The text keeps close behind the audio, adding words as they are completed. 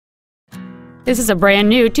This is a brand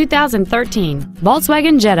new 2013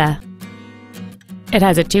 Volkswagen Jetta. It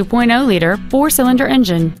has a 2.0-liter four-cylinder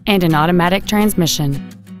engine and an automatic transmission.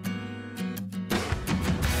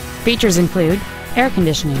 Features include air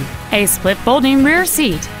conditioning, a split folding rear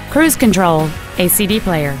seat, cruise control, a CD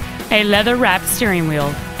player, a leather-wrapped steering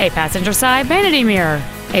wheel, a passenger side vanity mirror,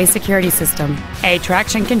 a security system, a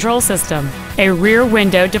traction control system, a rear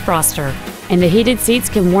window defroster, and the heated seats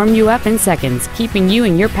can warm you up in seconds, keeping you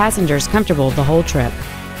and your passengers comfortable the whole trip.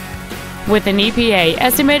 With an EPA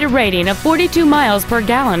estimated rating of 42 miles per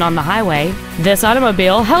gallon on the highway, this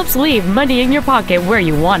automobile helps leave money in your pocket where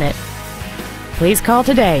you want it. Please call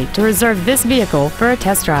today to reserve this vehicle for a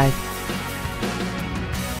test drive.